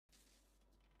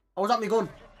was that my gun?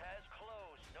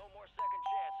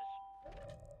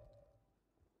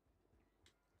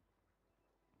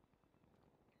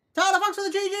 Tyler, thanks for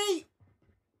the GG!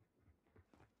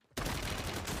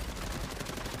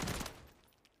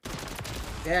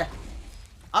 Yeah.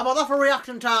 How about that for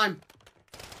reaction time?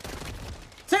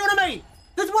 See what I mean?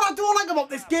 This is what I don't like about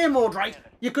this game mode, right?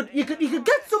 You could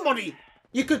get somebody.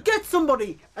 You could get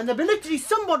somebody, and there'd be literally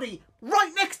somebody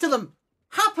right next to them.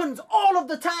 Happens all of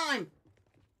the time.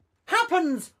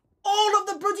 Happens all of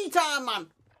the bloody time, man.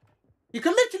 You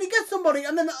can literally get somebody,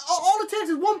 and then all it takes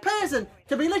is one person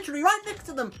to be literally right next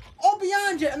to them, or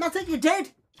behind you, and that's it, you're dead.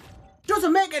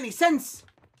 Doesn't make any sense.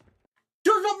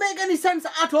 Does not make any sense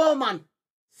at all, man.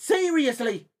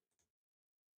 Seriously.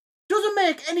 Doesn't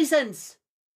make any sense.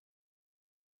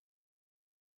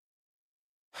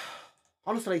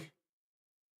 Honestly.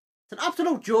 It's an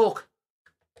absolute joke.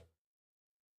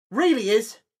 Really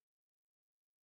is.